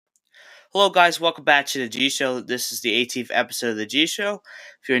Hello, guys. Welcome back to the G Show. This is the 18th episode of the G Show.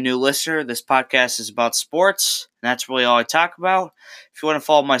 If you're a new listener, this podcast is about sports, and that's really all I talk about. If you want to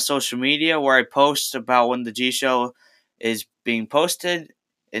follow my social media where I post about when the G Show is being posted,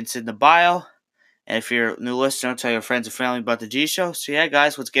 it's in the bio. And if you're a new listener, tell your friends and family about the G Show. So, yeah,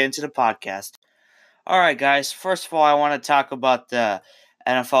 guys, let's get into the podcast. All right, guys. First of all, I want to talk about the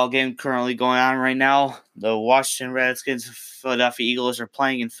NFL game currently going on right now. The Washington Redskins and Philadelphia Eagles are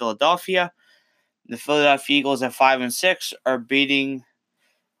playing in Philadelphia. The Philadelphia Eagles at 5-6 are beating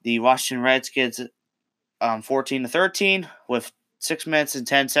the Washington Redskins 14-13 with 6 minutes and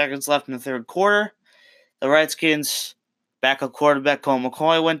 10 seconds left in the third quarter. The Redskins backup quarterback Colt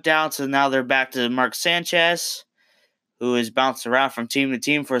McCoy went down, so now they're back to Mark Sanchez, who has bounced around from team to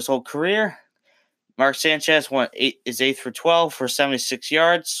team for his whole career. Mark Sanchez is 8 for 12 for 76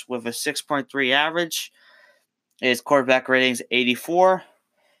 yards with a 6.3 average. His quarterback rating is 84.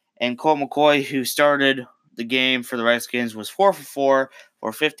 And Colt McCoy, who started the game for the Redskins, was 4 for 4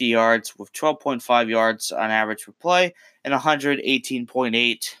 for 50 yards with 12.5 yards on average per play and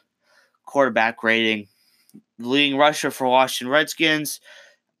 118.8 quarterback rating. The leading rusher for Washington Redskins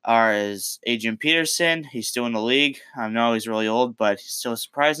is Adrian Peterson. He's still in the league. I know he's really old, but he's still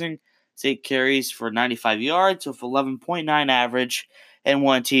surprising. 8 carries for 95 yards with 11.9 average and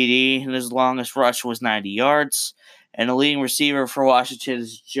 1 TD, and his longest rush was 90 yards. And the leading receiver for Washington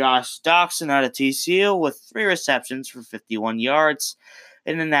is Josh Doctson out of TCU with 3 receptions for 51 yards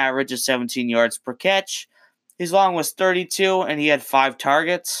and an average of 17 yards per catch. His long was 32, and he had 5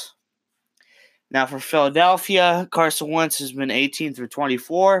 targets. Now for Philadelphia, Carson Wentz has been 18 through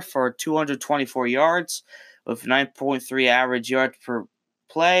 24 for 224 yards with 9.3 average yards per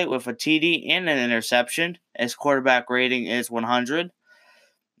play with a TD and an interception. His quarterback rating is 100.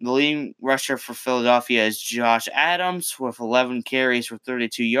 The leading rusher for Philadelphia is Josh Adams with 11 carries for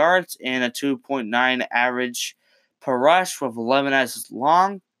 32 yards and a 2.9 average per rush with 11 as his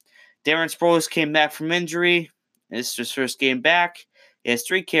long. Darren Sproles came back from injury. This is his first game back. He has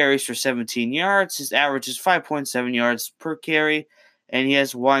 3 carries for 17 yards. His average is 5.7 yards per carry, and he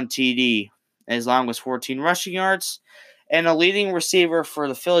has 1 TD. His long was 14 rushing yards. And the leading receiver for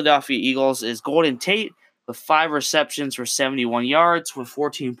the Philadelphia Eagles is Golden Tate with 5 receptions for 71 yards with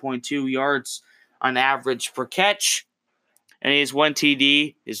 14.2 yards on average per catch. And he has 1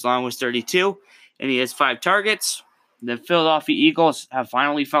 TD. His long was 32. And he has 5 targets. The Philadelphia Eagles have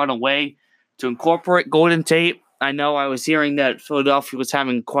finally found a way to incorporate Golden Tate. I know I was hearing that Philadelphia was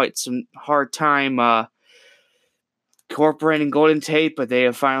having quite some hard time incorporating Golden Tate, but they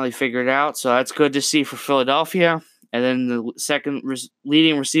have finally figured it out. So that's good to see for Philadelphia. And then the second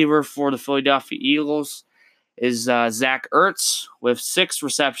leading receiver for the Philadelphia Eagles is Zach Ertz with 6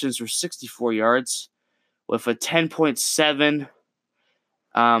 receptions for 64 yards with a 10.7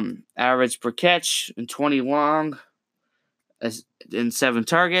 average per catch and 20 long and 7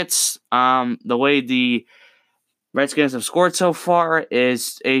 targets. The way the Redskins have scored so far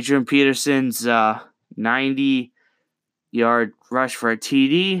is Adrian Peterson's 90-yard rush for a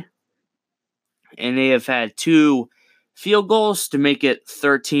TD, and they have had 2 field goals to make it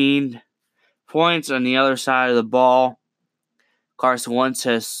 13 points. On the other side of the ball, Carson Wentz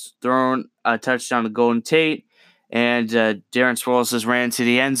has thrown a touchdown to Golden Tate, and Darren Sproles has ran into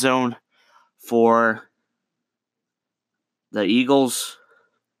the end zone for the Eagles.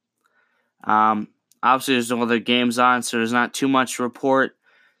 Obviously, there's no other games on, so there's not too much to report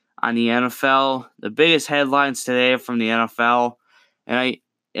on the NFL. The biggest headlines today from the NFL, and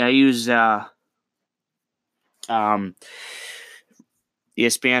I use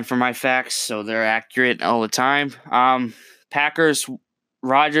ESPN for my facts, so they're accurate all the time. Packers,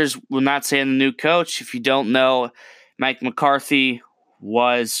 Rodgers will not say the new coach. If you don't know, Mike McCarthy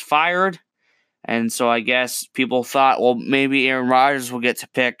was fired. And so I guess people thought, well, maybe Aaron Rodgers will get to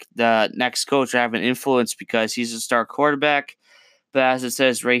pick the next coach or have an influence because he's a star quarterback. But as it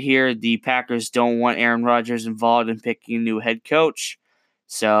says right here, the Packers don't want Aaron Rodgers involved in picking a new head coach.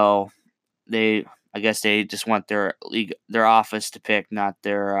 So I guess they just want their office to pick, not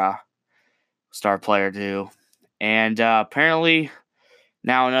their star player to. And apparently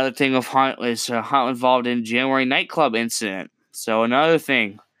now another thing of Hunt is Hunt involved in January nightclub incident. So another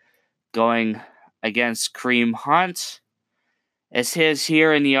thing going against Kareem Hunt. It says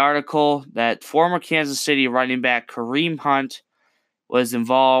here in the article that former Kansas City running back Kareem Hunt was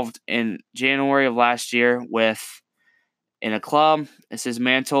involved in January of last year in a club. It says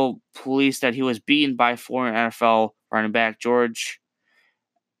Mantle police that he was beaten by former NFL running back George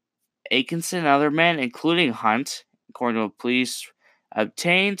Atkinson and other men, including Hunt, according to the police,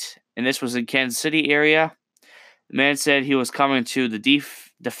 obtained, and this was in Kansas City area. The man said he was coming to the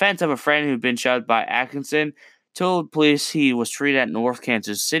defense of a friend who'd been shot by Atkinson told police he was treated at North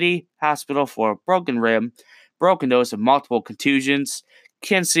Kansas City Hospital for a broken rib, broken nose, and multiple contusions.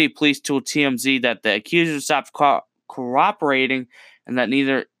 Kansas City police told TMZ that the accuser stopped cooperating and that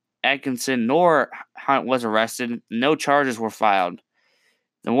neither Atkinson nor Hunt was arrested. No charges were filed.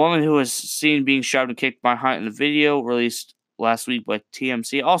 The woman who was seen being shoved and kicked by Hunt in the video released last week by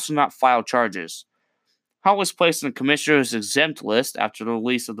TMZ also not filed charges. Hunt was placed on the commissioner's exempt list after the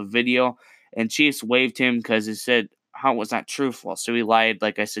release of the video, and Chiefs waived him because he said Hunt was not truthful. So he lied,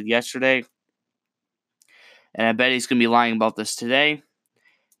 like I said yesterday. And I bet he's going to be lying about this today.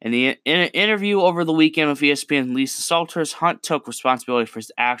 In the interview over the weekend with ESPN's Lisa Salters, Hunt took responsibility for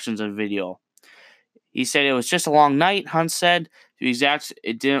his actions on video. He said it was just a long night, Hunt said. To be exact,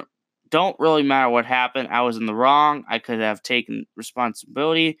 don't really matter what happened. I was in the wrong. I could have taken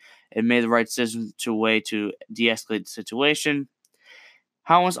responsibility and made the right decision to de-escalate the situation.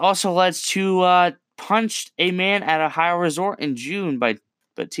 Hunt was also alleged to punched a man at a Ohio resort in June, but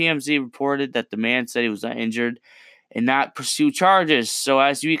TMZ reported that the man said he was not injured and not pursue charges. So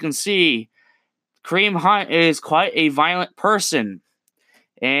as you can see, Kareem Hunt is quite a violent person.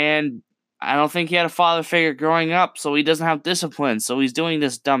 And I don't think he had a father figure growing up, so he doesn't have discipline. So he's doing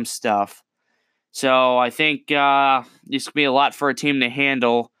this dumb stuff. So I think this could be a lot for a team to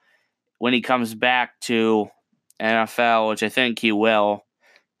handle when he comes back to NFL, which I think he will,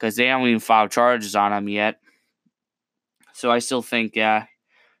 because they haven't even filed charges on him yet. So I still think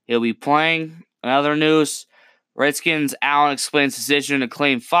he'll be playing. In other news, Redskins Allen explains his decision to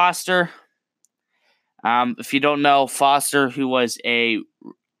claim Foster. If you don't know, Foster, who was a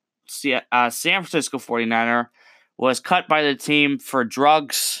San Francisco 49er, was cut by the team for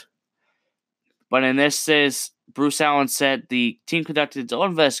drugs. But in this case, Bruce Allen said the team conducted its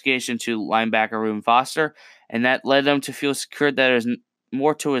own investigation to linebacker Reuben Foster, and that led them to feel secure that there's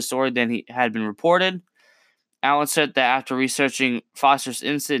more to his story than he had been reported. Allen said that after researching Foster's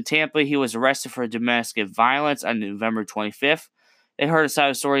incident in Tampa, he was arrested for domestic violence on November 25th. They heard a side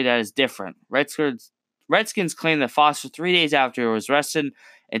of the story that is different. Redskins claimed that Foster 3 days after he was arrested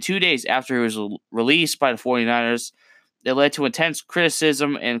and 2 days after he was released by the 49ers. It led to intense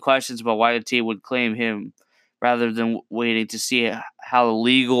criticism and questions about why the team would claim him rather than waiting to see how the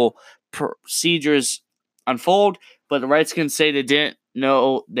legal procedures unfold. But the Redskins say they didn't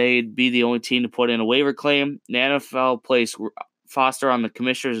know they'd be the only team to put in a waiver claim. The NFL placed Foster on the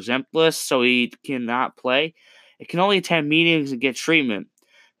commissioner's exempt list, so he cannot play. It can only attend meetings and get treatment.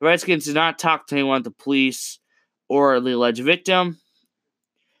 The Redskins did not talk to anyone at the police or the alleged victim.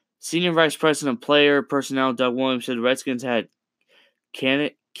 Senior Vice President of Player Personnel Doug Williams said the Redskins had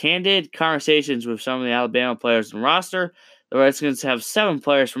candid conversations with some of the Alabama players on the roster. The Redskins have 7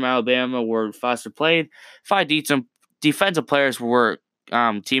 players from Alabama where Foster played. 5 defensive players were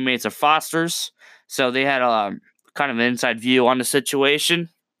teammates of Foster's, so they had a kind of an inside view on the situation.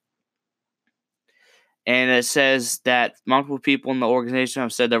 And it says that multiple people in the organization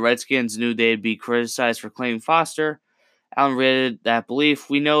have said that Redskins knew they'd be criticized for claiming Foster. Allen reiterated that belief.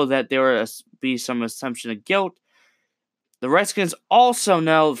 We know that there will be some assumption of guilt. The Redskins also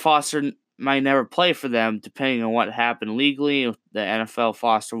know Foster might never play for them, depending on what happened legally. The NFL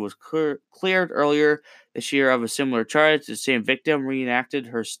Foster was cleared earlier this year of a similar charge. The same victim reenacted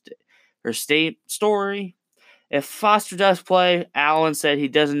her state story. If Foster does play, Allen said he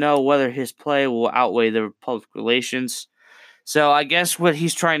doesn't know whether his play will outweigh the public relations. So I guess what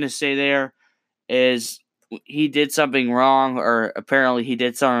he's trying to say there is he did something wrong, or apparently he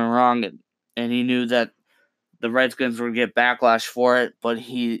did something wrong, and he knew that the Redskins would get backlash for it, but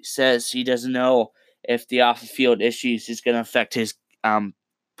he says he doesn't know if the off-the-field issues is going to affect his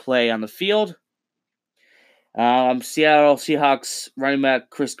play on the field. Seattle Seahawks running back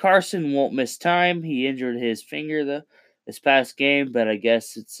Chris Carson won't miss time. He injured his finger this past game, but I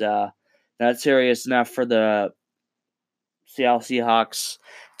guess it's not serious enough for the Seattle Seahawks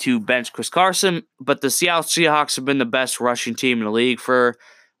to bench Chris Carson. But the Seattle Seahawks have been the best rushing team in the league for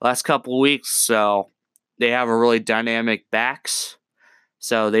the last couple of weeks, so they have a really dynamic backs.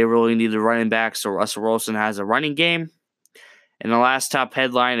 So they really need the running back, so Russell Wilson has a running game. And the last top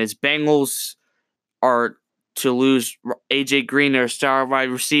headline is Bengals are to lose A.J. Green, their star wide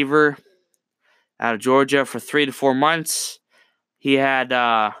receiver, out of Georgia for 3 to 4 months. He had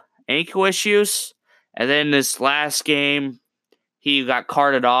ankle issues, and then this last game, he got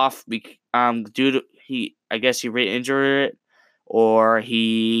carted off due to I guess he re-injured it, or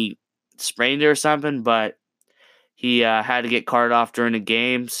he sprained it or something, but he had to get carted off during the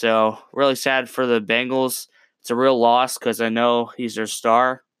game. So really sad for the Bengals. It's a real loss because I know he's their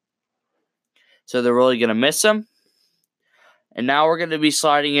star. So they're really going to miss him. And now we're going to be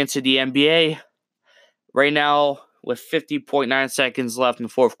sliding into the NBA. Right now, with 50.9 seconds left in the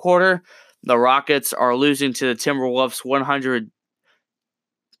fourth quarter, the Rockets are losing to the Timberwolves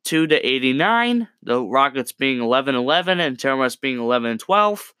 102-89. The Rockets being 11-11 and Timberwolves being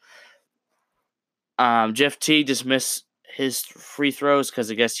 11-12. Jeff T just missed his free throws because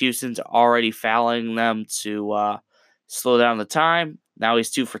I guess Houston's already fouling them to slow down the time. Now he's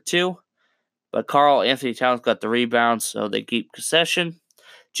 2 for 2. But Karl Anthony Towns got the rebound, so they keep possession.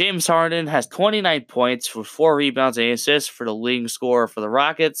 James Harden has 29 points with 4 rebounds and 8 assists for the leading scorer for the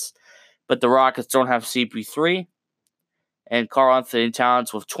Rockets. But the Rockets don't have CP3. And Karl Anthony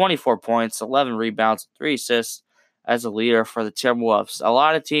Towns with 24 points, 11 rebounds, 3 assists as a leader for the Timberwolves. A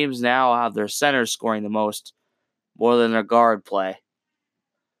lot of teams now have their centers scoring the most, more than their guard play.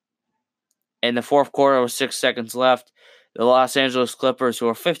 In the fourth quarter with 6 seconds left, the Los Angeles Clippers, who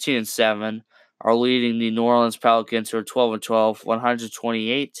are 15-7, are leading the New Orleans Pelicans, who are 12-12,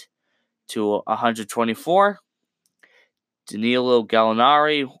 128-124. Danilo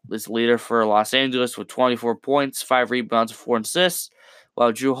Gallinari is leader for Los Angeles with 24 points, 5 rebounds, and 4 assists,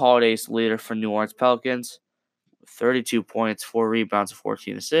 while Jrue Holiday is leader for New Orleans Pelicans with 32 points, 4 rebounds, and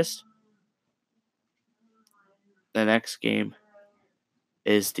 14 assists. The next game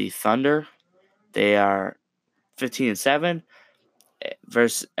is the Thunder. They are 15-7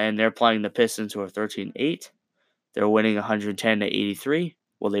 and they're playing the Pistons, who are 13-8. They're winning 110-83.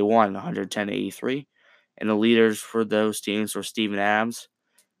 Well, they won 110-83. And the leaders for those teams were Steven Adams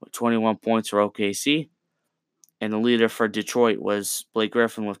with 21 points for OKC. And the leader for Detroit was Blake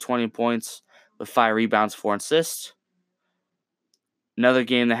Griffin with 20 points with 5 rebounds, 4 assists. Another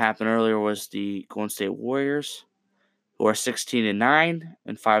game that happened earlier was the Golden State Warriors, who are 16-9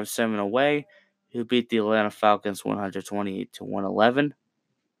 and 5-7 away, who beat the Atlanta Falcons 128-111.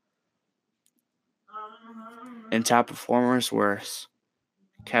 And top performers were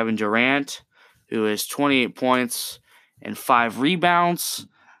Kevin Durant, who is 28 points and 5 rebounds,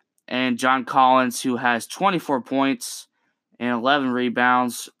 and John Collins, who has 24 points and 11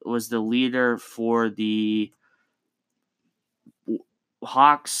 rebounds, was the leader for the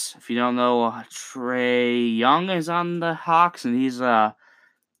Hawks. If you don't know, Trae Young is on the Hawks, and he's a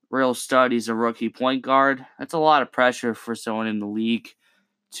real stud. He's a rookie point guard. That's a lot of pressure for someone in the league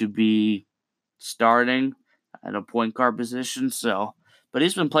to be starting at a point guard position. But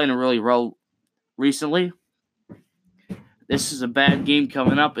he's been playing a really well recently. This is a bad game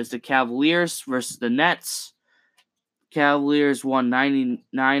coming up. It's the Cavaliers versus the Nets. Cavaliers won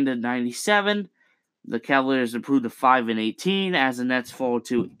 99-97. The Cavaliers improved to 5-18 as the Nets fall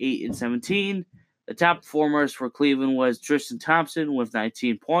to 8-17. The top performers for Cleveland was Tristan Thompson with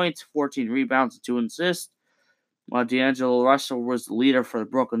 19 points, 14 rebounds, and 2 assists, while D'Angelo Russell was the leader for the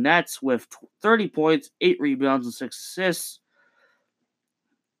Brooklyn Nets with 30 points, 8 rebounds, and 6 assists.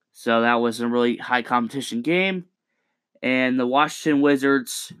 So that was a really high competition game. And the Washington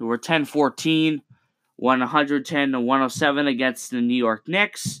Wizards, who were 10-14, won 110-107 against the New York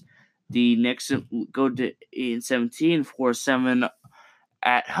Knicks. The Knicks go to 8-17, 4-7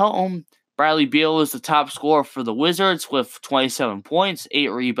 at home. Bradley Beal is the top scorer for the Wizards with 27 points, 8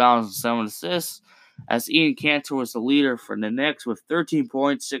 rebounds, and 7 assists, as Ian Cantor was the leader for the Knicks with 13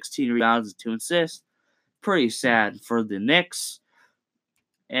 points, 16 rebounds, and 2 assists. Pretty sad for the Knicks.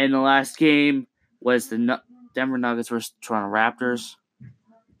 And the last game was the Denver Nuggets versus Toronto Raptors.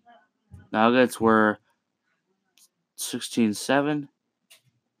 Nuggets were 16-7,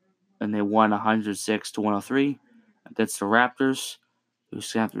 and they won 106-103 against the Raptors, who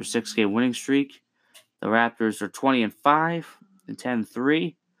snapped their 6-game winning streak. The Raptors are 20-5 and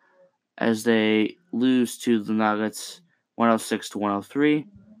 10-3 as they lose to the Nuggets 106-103.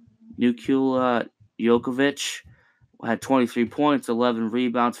 Nikola Jokic had 23 points, 11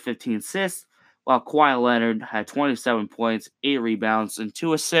 rebounds, 15 assists, while Kawhi Leonard had 27 points, 8 rebounds, and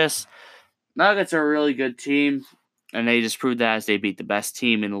 2 assists. Nuggets are a really good team, and they just proved that as they beat the best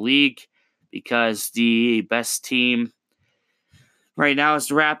team in the league, because the best team right now is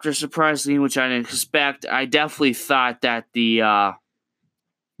the Raptors, surprisingly, which I didn't expect. I definitely thought that the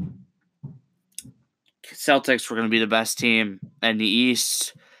Celtics were going to be the best team in the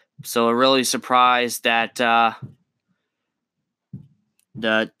East, so I'm really surprised that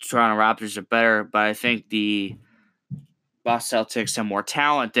the Toronto Raptors are better, but I think the Boston Celtics have more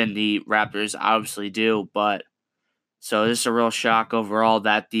talent than the Raptors obviously do, but so this is a real shock overall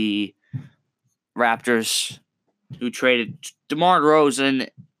that the Raptors, who traded DeMar DeRozan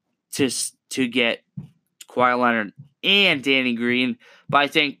to get Kawhi Leonard and Danny Green, but I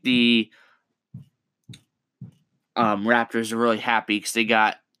think the Raptors are really happy because they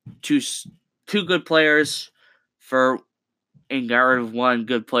got two good players for and got rid of one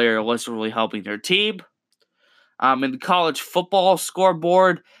good player who wasn't really helping their team. In the college football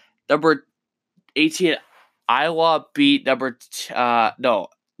scoreboard, number 18 Iowa beat number 10 MSU.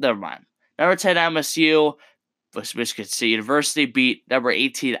 Michigan State University beat number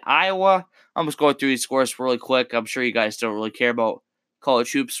 18 Iowa. I'm just going through these scores really quick. I'm sure you guys don't really care about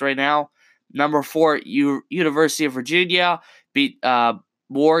college hoops right now. Number 4 University of Virginia beat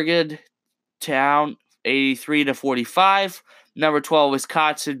Morgantown 83-45. Number 12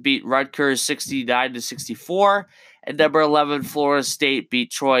 Wisconsin beat Rutgers 69-64. And number 11 Florida State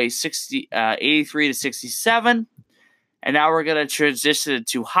beat Troy 83-67. And now we're going to transition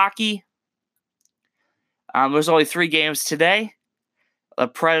into hockey. There's only 3 games today. The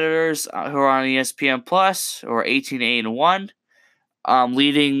Predators, who are on ESPN Plus, are 18-1,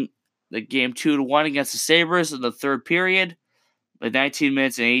 leading the game 2-1 against the Sabres in the third period, with 19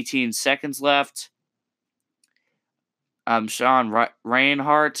 minutes and 18 seconds left. Sean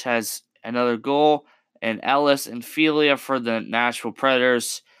Reinhart has another goal, and Ellis and Filia for the Nashville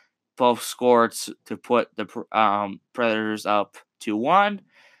Predators both scored to put the Predators up 2-1.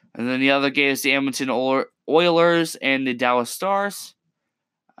 And then the other game is the Edmonton Oilers and the Dallas Stars.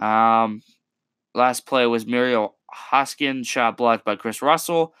 Last play was Muriel Hoskin, shot blocked by Chris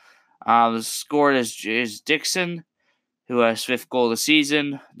Russell. The score is Dixon, who has 5th goal of the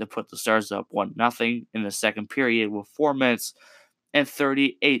season, to put the Stars up 1-0 in the second period with 4 minutes and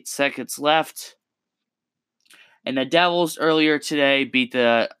 38 seconds left. And the Devils earlier today beat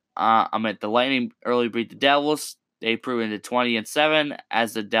the Lightning earlier beat the Devils. They improved into 20-7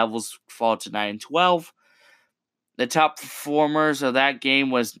 as the Devils fall to 9-12. The top performers of that game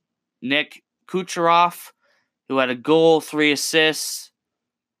was Nick Kucherov, who had a goal, 3 assists,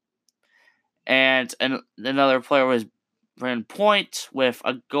 and another player was Brandon Point with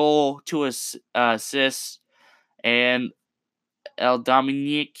a goal, 2 assists, and El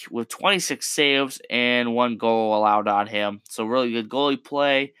Dominique with 26 saves and 1 goal allowed on him. So really good goalie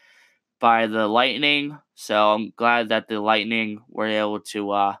play by the Lightning. So I'm glad that the Lightning were able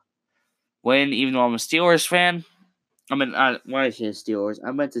to win, even though I'm a Steelers fan. When I say Steelers,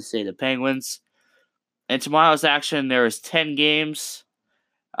 I meant to say the Penguins. And tomorrow's action, there is 10 games.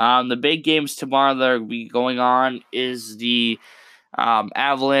 The big games tomorrow that will be going on is the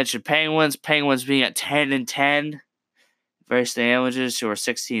Avalanche and Penguins. Penguins being at 10-10 versus the Avalanches, who are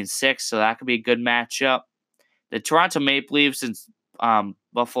 16-6. So that could be a good matchup. The Toronto Maple Leafs and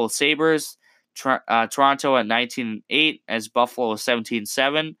Buffalo Sabres. Toronto at 19-8 as Buffalo is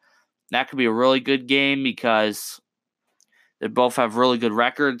 17-7. That could be a really good game because they both have really good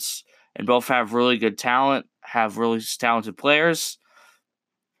records and both have really good talent, have really talented players.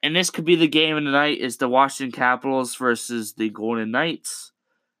 And this could be the game of the night is the Washington Capitals versus the Golden Knights.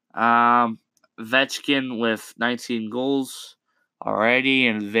 Ovechkin with 19 goals already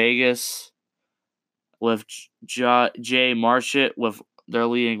in Vegas, with Jay Marchant they're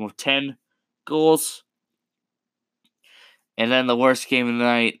leading with 10 goals. And then the worst game of the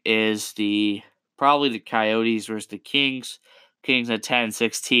night is probably the Coyotes versus the Kings. Kings at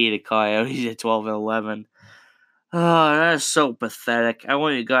 10-16, the Coyotes at 12-11. Oh, that is so pathetic. I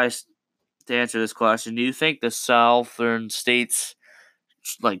want you guys to answer this question. Do you think the southern states,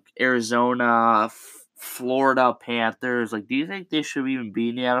 like Arizona, Florida Panthers, do you think they should even be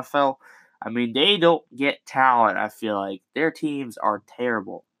in the NFL? I mean, they don't get talent, I feel like. Their teams are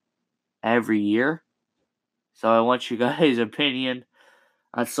terrible every year. So I want you guys' opinion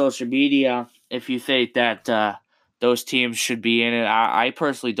on social media if you think that those teams should be in it. I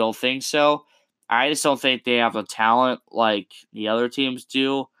personally don't think so. I just don't think they have the talent like the other teams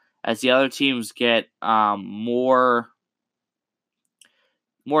do. As the other teams get more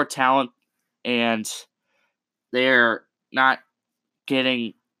talent, and they're not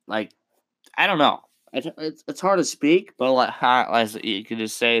getting I don't know. It's hard to speak, but as you can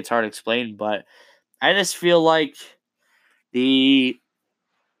just say, it's hard to explain. But I just feel like the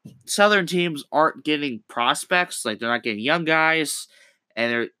Southern teams aren't getting prospects. They're not getting young guys,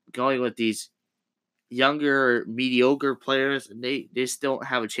 and they're going with these younger, mediocre players, and they just don't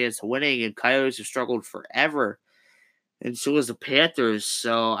have a chance of winning. And Coyotes have struggled forever, and so has the Panthers.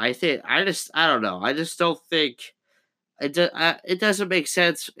 So I don't know. I just don't think it doesn't make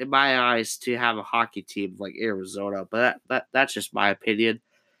sense in my eyes to have a hockey team like Arizona. But that's just my opinion.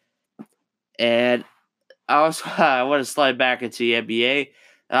 And I want to slide back into the NBA.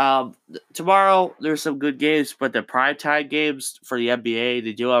 Tomorrow there's some good games, but the primetime games for the NBA,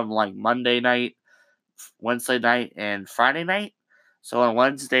 they do have Monday night, Wednesday night, and Friday night. So on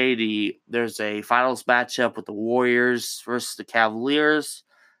Wednesday, there's a finals matchup with the Warriors versus the Cavaliers.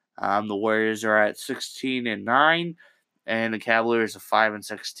 The Warriors are at 16-9, and the Cavaliers are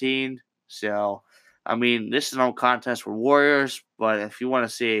 5-16. So, I mean, this is no contest for Warriors, but if you want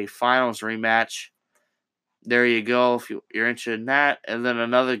to see a finals rematch, there you go. If you're interested in that, and then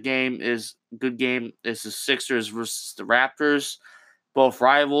another good game is the Sixers versus the Raptors. Both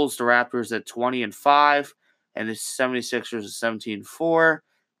rivals, the Raptors at 20-5, and the 76ers at 17-4.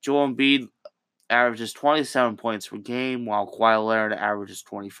 Joel Embiid averages 27 points per game, while Kawhi Leonard averages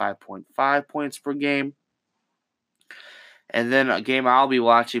 25.5 points per game. And then a game I'll be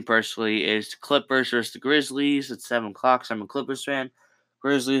watching personally is the Clippers versus the Grizzlies at 7 o'clock. So I'm a Clippers fan.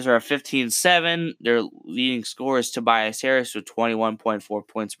 Grizzlies are 15-7. Their leading scorer is Tobias Harris with 21.4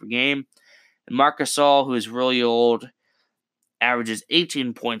 points per game. And Marc Gasol, who is really old, averages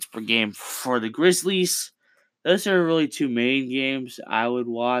 18 points per game for the Grizzlies. Those are really two main games I would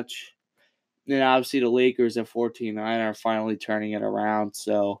watch. And obviously the Lakers at 14-9 are finally turning it around.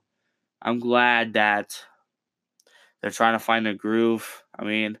 So I'm glad that they're trying to find a groove. I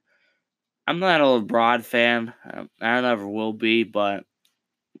mean, I'm not a LeBron fan. I never will be, but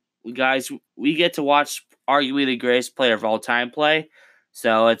guys, we get to watch arguably the greatest player of all time play.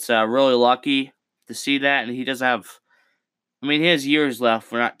 So it's really lucky to see that. And he doesn't have, I mean, he has years left,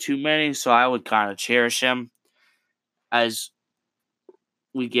 but not too many. So I would kind of cherish him as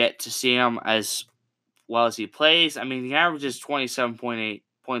we get to see him as well as he plays. I mean, he averages 27.8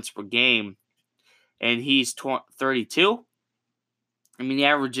 points per game, and he's 32. I mean, he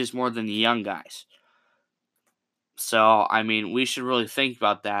averages more than the young guys. So, I mean, we should really think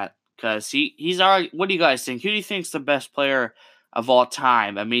about that because he's already. What do you guys think? Who do you think is the best player of all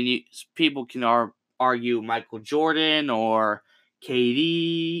time? I mean, people can argue Michael Jordan or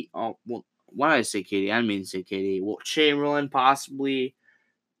KD. Oh, well, why did I say KD? I didn't mean to say KD. Well, Chamberlain, possibly.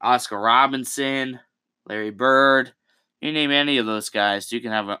 Oscar Robinson, Larry Bird. You name any of those guys, you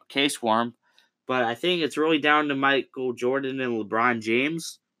can have a case for them. But I think it's really down to Michael Jordan and LeBron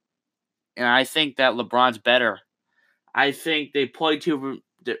James. And I think that LeBron's better. I think they play two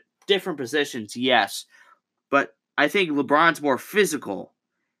different positions, yes. But I think LeBron's more physical.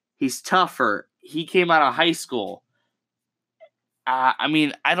 He's tougher. He came out of high school. I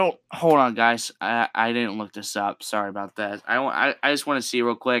mean, I don't. Hold on, guys. I didn't look this up. Sorry about that. I just want to see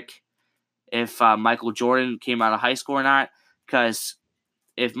real quick if Michael Jordan came out of high school or not. Because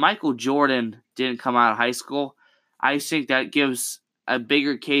if Michael Jordan didn't come out of high school, I think that gives a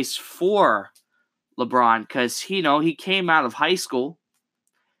bigger case for LeBron. Because he came out of high school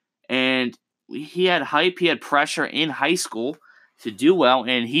and he had hype, he had pressure in high school to do well,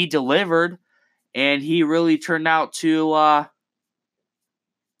 and he delivered, and he really turned out to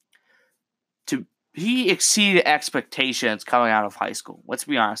he exceeded expectations coming out of high school. Let's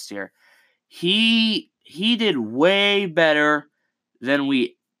be honest here. He did way better than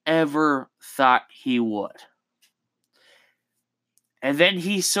we ever thought he would. And then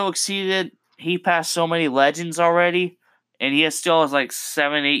he so exceeded, he passed so many legends already, and he still has like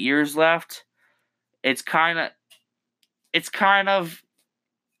 7-8 years left. It's kind of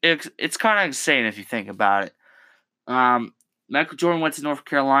insane if you think about it. Michael Jordan went to North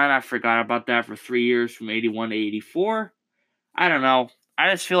Carolina. I forgot about that for 3 years from 81 to 84. I don't know.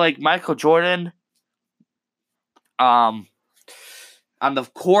 I just feel like Michael Jordan, on the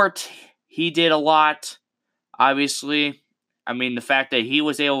court, he did a lot, obviously. I mean, the fact that he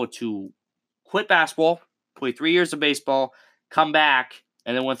was able to quit basketball, play 3 years of baseball, come back,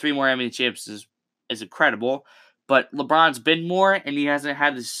 and then win 3 more NBA championships is incredible. But LeBron's been more, and he hasn't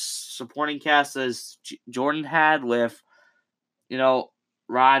had the supporting cast as Jordan had with,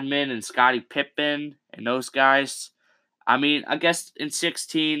 Rodman and Scottie Pippen and those guys. I mean, I guess in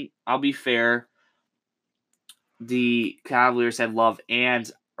 16, I'll be fair, the Cavaliers had Love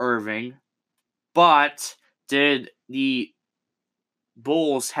and Irving. But did the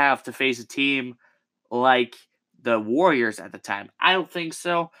Bulls have to face a team like the Warriors at the time? I don't think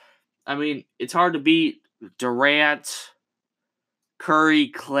so. I mean, it's hard to beat Durant, Curry,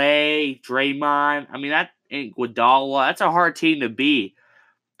 Clay, Draymond. I mean, Iguodala. That's a hard team to beat.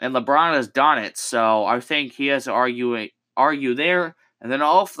 And LeBron has done it, so I think he has to argue there. And then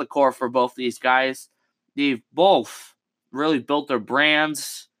off the court for both these guys, they've both really built their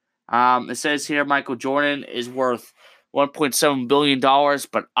brands. It says here Michael Jordan is worth $1.7 billion,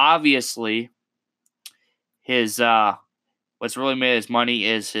 but obviously his what's really made his money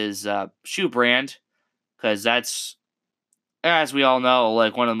is his shoe brand, because that's, as we all know,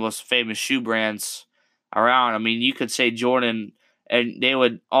 like one of the most famous shoe brands around. I mean, you could say Jordan, and they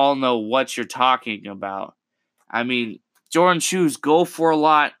would all know what you're talking about. I mean, Jordan shoes go for a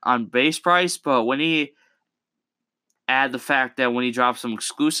lot on base price, but when he add the fact that when he drops some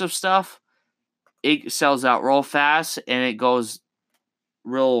exclusive stuff, it sells out real fast, and it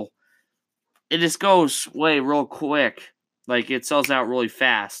just goes way real quick. Like, it sells out really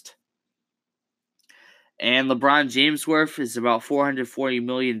fast. And LeBron James' worth is about $440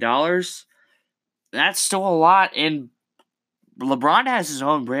 million. That's still a lot, and LeBron has his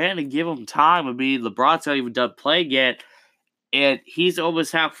own brand, and give him time. I mean, LeBron's not even done playing yet, and he's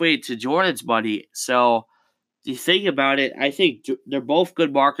almost halfway to Jordan's money. So, if you think about it, I think they're both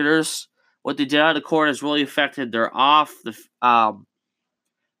good marketers. What they did on the court has really affected their off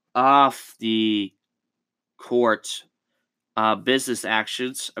the court business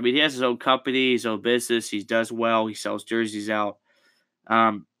actions. I mean, he has his own company, his own business. He does well. He sells jerseys out.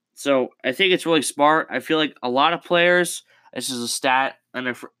 So I think it's really smart. I feel like a lot of players, this is a stat,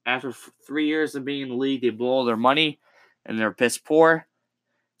 and after 3 years of being in the league, they blow all their money and they're piss poor.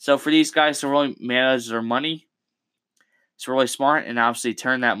 So for these guys to really manage their money, it's really smart, and obviously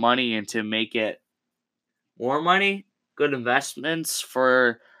turn that money into make it more money. Good investments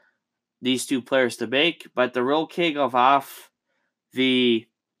for these two players to make. But the real king of off the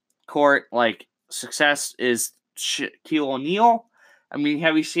court, like, success is Shaquille O'Neal. I mean,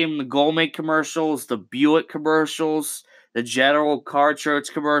 have you seen the Goldmake commercials, the Buick commercials, the General Car Shirts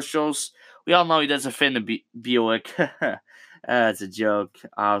commercials? We all know he doesn't fit in the Buick. That's a joke.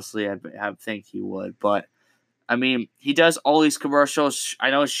 Obviously, I think he would. But, I mean, he does all these commercials. I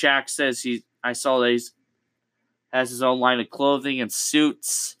know Shaq says I saw that he has his own line of clothing and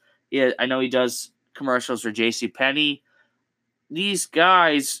suits. Yeah, I know he does commercials for JCPenney. These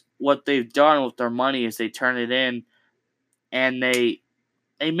guys, what they've done with their money is they turn it in, and they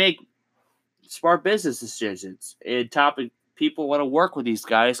make smart business decisions. And people want to work with these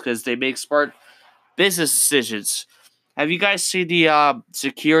guys because they make smart business decisions. Have you guys seen the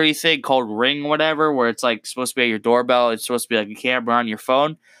security thing called Ring, whatever, where it's like supposed to be at your doorbell? It's supposed to be like a camera on your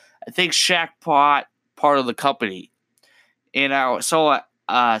phone. I think Shaq bought part of the company, and I saw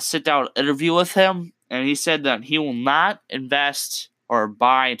a sit-down interview with him, and he said that he will not invest or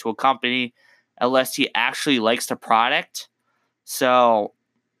buy into a company unless he actually likes the product. So,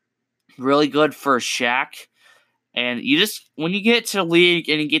 really good for Shaq. And when you get to the league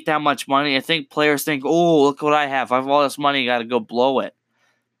and you get that much money, I think players think, oh, look what I have. I have all this money, got to go blow it.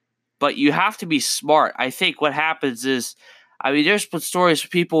 But you have to be smart. I think what happens is, I mean, there's stories of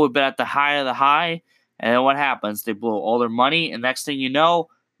people who've been at the high of the high, and then what happens? They blow all their money, and next thing you know,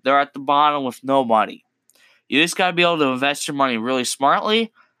 they're at the bottom with no money. You just got to be able to invest your money really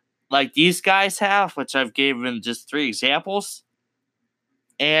smartly, like these guys have, which I've given just 3 examples.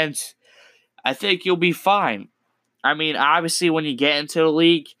 And I think you'll be fine. I mean, obviously, when you get into the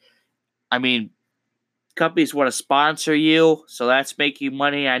league, I mean, companies want to sponsor you, so that's making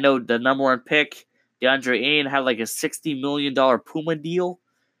money. I know the number 1 pick, DeAndre Ayton, had like a $60 million Puma deal.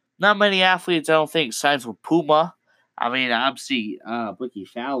 Not many athletes, I don't think, signs with Puma. I mean, obviously, Ricky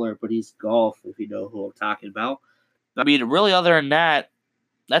Fowler, but he's golf, if you know who I'm talking about. I mean, really, other than that,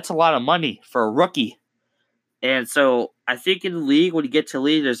 that's a lot of money for a rookie. And so I think in the league, when you get to the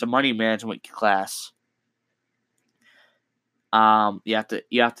league, there's a money management class. You have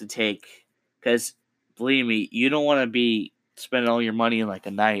to take, because believe me, you don't want to be spending all your money in like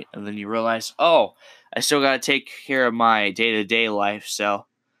a night, and then you realize, oh, I still got to take care of my day-to-day life. So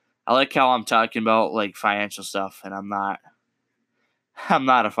I like how I'm talking about like financial stuff, and I'm not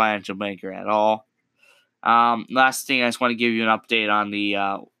a financial banker at all. Last thing, I just want to give you an update on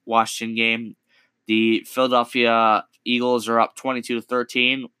the Washington game. The Philadelphia Eagles are up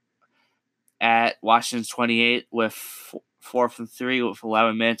 22-13 at Washington's 28 with 4th and 3 with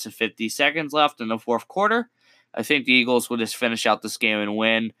 11 minutes and 50 seconds left in the fourth quarter. I think the Eagles will just finish out this game and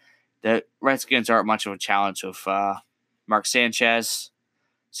win. The Redskins aren't much of a challenge with Mark Sanchez.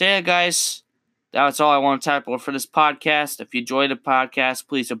 So yeah, guys, that's all I want to type about for this podcast. If you enjoyed the podcast,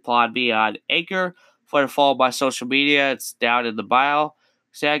 please applaud me on Anchor. For the follow my social media, it's down in the bio.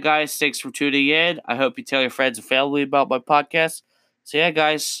 So yeah, guys, thanks for tuning in. I hope you tell your friends and family about my podcast. So yeah,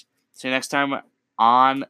 guys, see you next time on